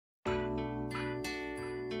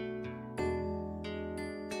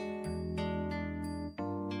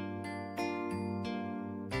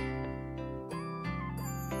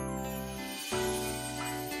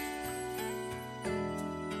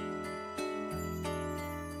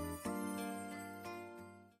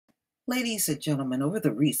Ladies and gentlemen, over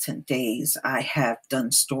the recent days, I have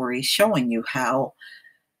done stories showing you how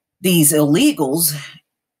these illegals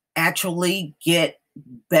actually get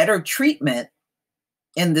better treatment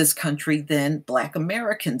in this country than Black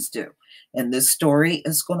Americans do. And this story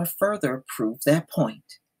is going to further prove that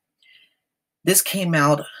point. This came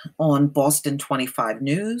out on Boston 25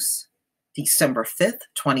 News, December 5th,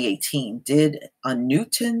 2018. Did a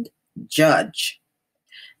Newton judge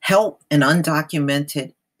help an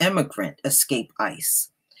undocumented immigrant escape ICE?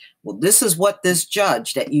 Well, this is what this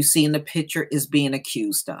judge that you see in the picture is being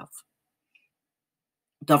accused of.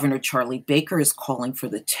 Governor Charlie Baker is calling for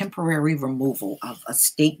the temporary removal of a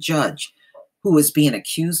state judge who is being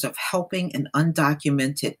accused of helping an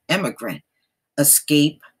undocumented immigrant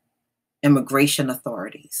escape immigration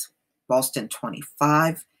authorities. Boston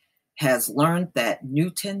 25 has learned that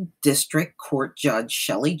Newton District Court Judge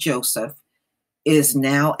Shelly Joseph is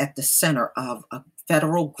now at the center of a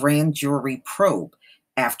federal grand jury probe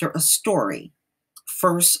after a story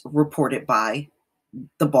first reported by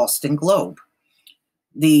the Boston Globe.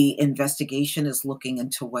 The investigation is looking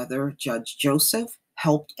into whether Judge Joseph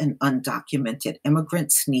helped an undocumented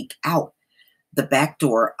immigrant sneak out the back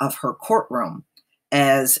door of her courtroom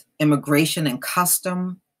as Immigration and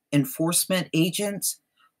Custom Enforcement agents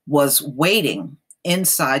was waiting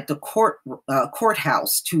inside the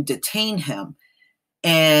courthouse to detain him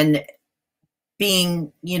and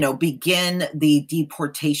begin the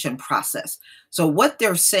deportation process. So what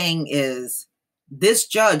they're saying is this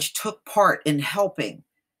judge took part in helping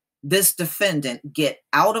this defendant get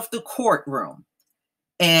out of the courtroom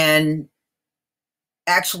and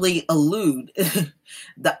actually elude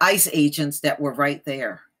the ICE agents that were right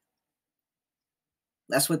there.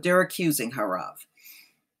 That's what they're accusing her of.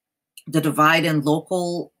 The divide in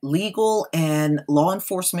local legal and law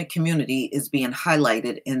enforcement community is being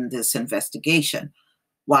highlighted in this investigation.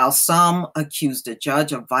 While some accuse the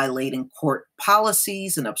judge of violating court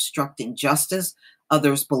policies and obstructing justice,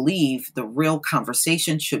 others believe the real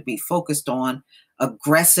conversation should be focused on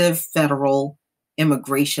aggressive federal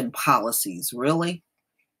immigration policies. Really?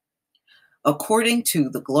 According to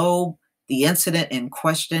the Globe, the incident in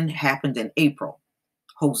question happened in April.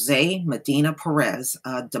 Jose Medina Perez,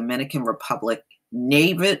 a Dominican Republic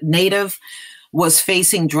native, was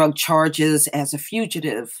facing drug charges as a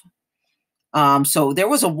fugitive. So there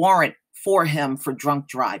was a warrant for him for drunk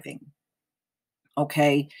driving.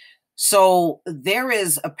 Okay. So there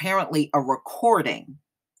is apparently a recording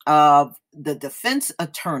of the defense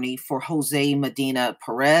attorney for Jose Medina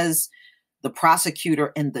Perez, the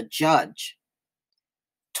prosecutor, and the judge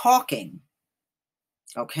talking.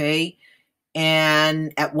 Okay.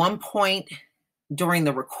 And at one point during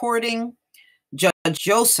the recording, Judge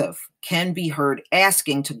Joseph can be heard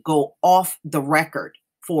asking to go off the record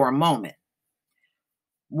for a moment.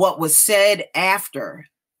 What was said after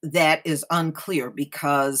that is unclear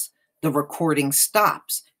because the recording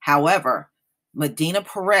stops. However, Medina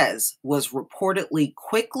Perez was reportedly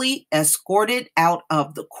quickly escorted out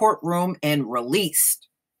of the courtroom and released.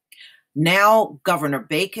 Now, Governor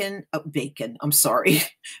Baker,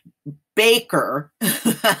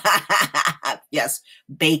 yes,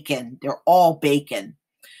 Bacon, they're all Bacon,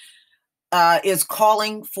 is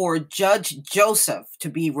calling for Judge Joseph to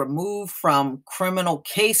be removed from criminal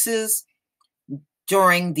cases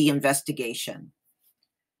during the investigation.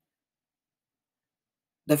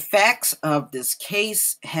 The facts of this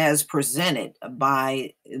case as presented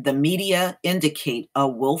by the media indicate a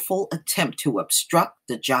willful attempt to obstruct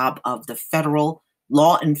the job of the federal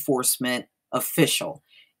law enforcement official,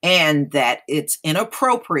 and that it's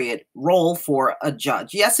inappropriate role for a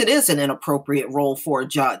judge. Yes, it is an inappropriate role for a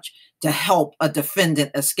judge to help a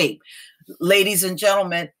defendant escape. Ladies and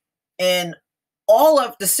gentlemen, in all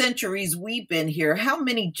of the centuries we've been here, how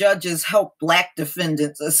many judges help Black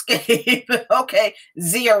defendants escape? Okay,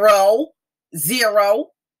 zero.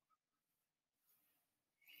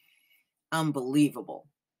 Unbelievable.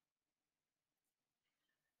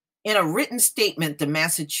 In a written statement, the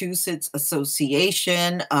Massachusetts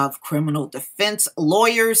Association of Criminal Defense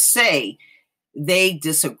Lawyers say they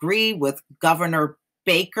disagree with Governor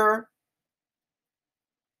Baker,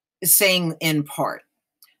 saying in part,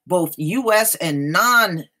 both U.S. and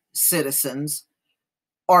non-citizens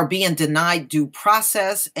are being denied due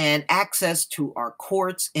process and access to our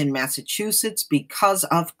courts in Massachusetts because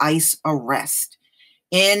of ICE arrest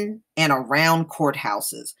in and around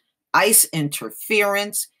courthouses. ICE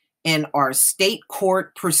interference in our state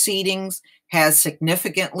court proceedings has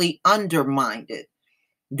significantly undermined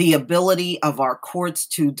the ability of our courts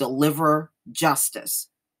to deliver justice.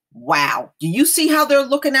 Wow. Do you see how they're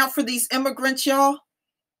looking out for these immigrants, y'all?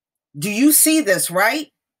 Do you see this,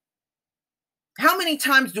 right? How many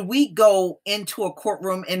times do we go into a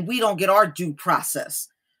courtroom and we don't get our due process?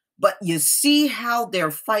 But you see how they're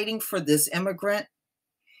fighting for this immigrant?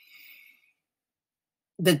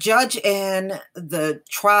 The judge and the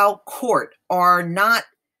trial court are not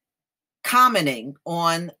commenting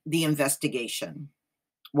on the investigation.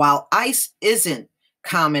 While ICE isn't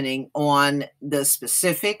commenting on the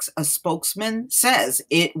specifics, a spokesman says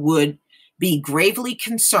it would be gravely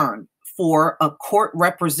concerned for a court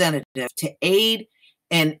representative to aid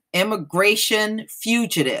an immigration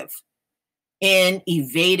fugitive in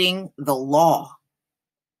evading the law.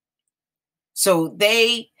 So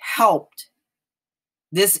they helped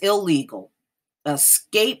this illegal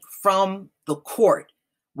escape from the court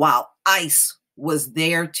while ICE was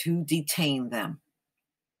there to detain them.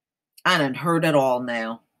 I done heard it all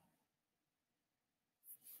now.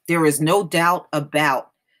 There is no doubt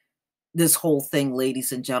about this whole thing,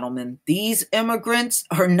 ladies and gentlemen. These immigrants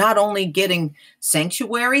are not only getting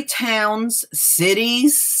sanctuary towns,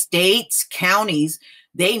 cities, states, counties,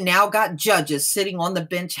 they now got judges sitting on the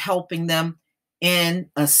bench helping them in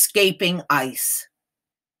escaping ICE.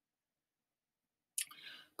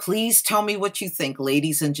 Please tell me what you think,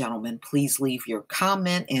 ladies and gentlemen. Please leave your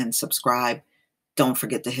comment and subscribe. Don't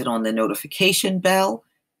forget to hit on the notification bell,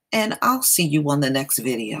 and I'll see you on the next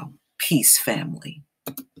video. Peace, family.